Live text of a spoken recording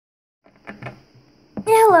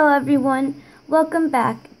Hello everyone, welcome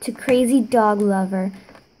back to Crazy Dog Lover.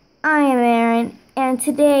 I am Erin, and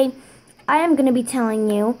today I am going to be telling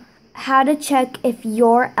you how to check if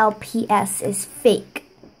your LPS is fake.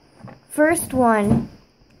 First one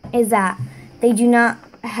is that they do not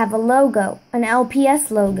have a logo, an LPS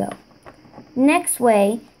logo. Next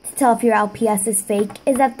way to tell if your LPS is fake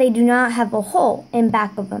is that they do not have a hole in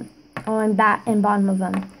back of them or in bottom of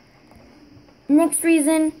them. Next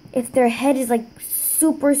reason, if their head is like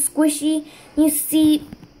super squishy, you see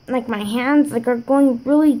like my hands are going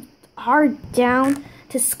really hard down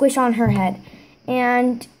to squish on her head.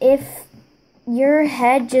 And if your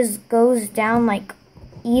head just goes down like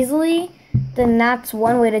easily, then that's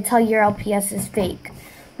one way to tell your LPS is fake.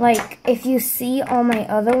 Like if you see all my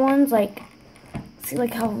other ones, like see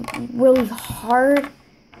like how really hard,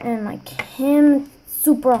 and like him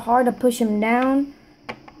super hard to push him down.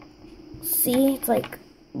 See, it's like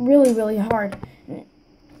really hard.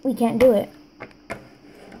 We can't do it.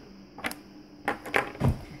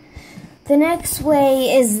 The next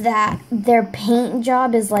way is that their paint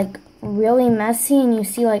job is like really messy, and you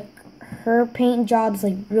see like her paint job's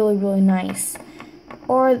like really nice.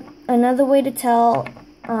 Or another way to tell,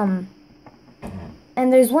 and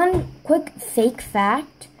there's one quick fake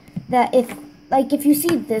fact that if you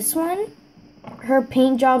see this one, her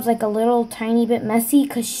paint job's like a little tiny bit messy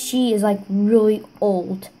because she is like really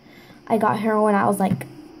old. I got her when I was like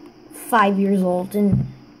 5 years old, and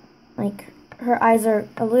like her eyes are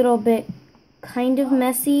a little bit kind of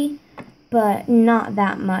messy, but not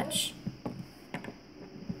that much.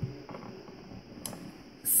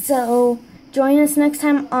 So join us next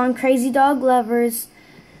time on Crazy Dog Lovers.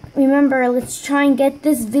 Remember, let's try and get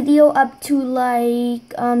this video up to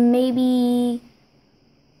like maybe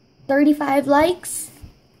 35 likes.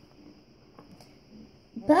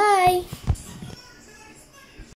 Bye.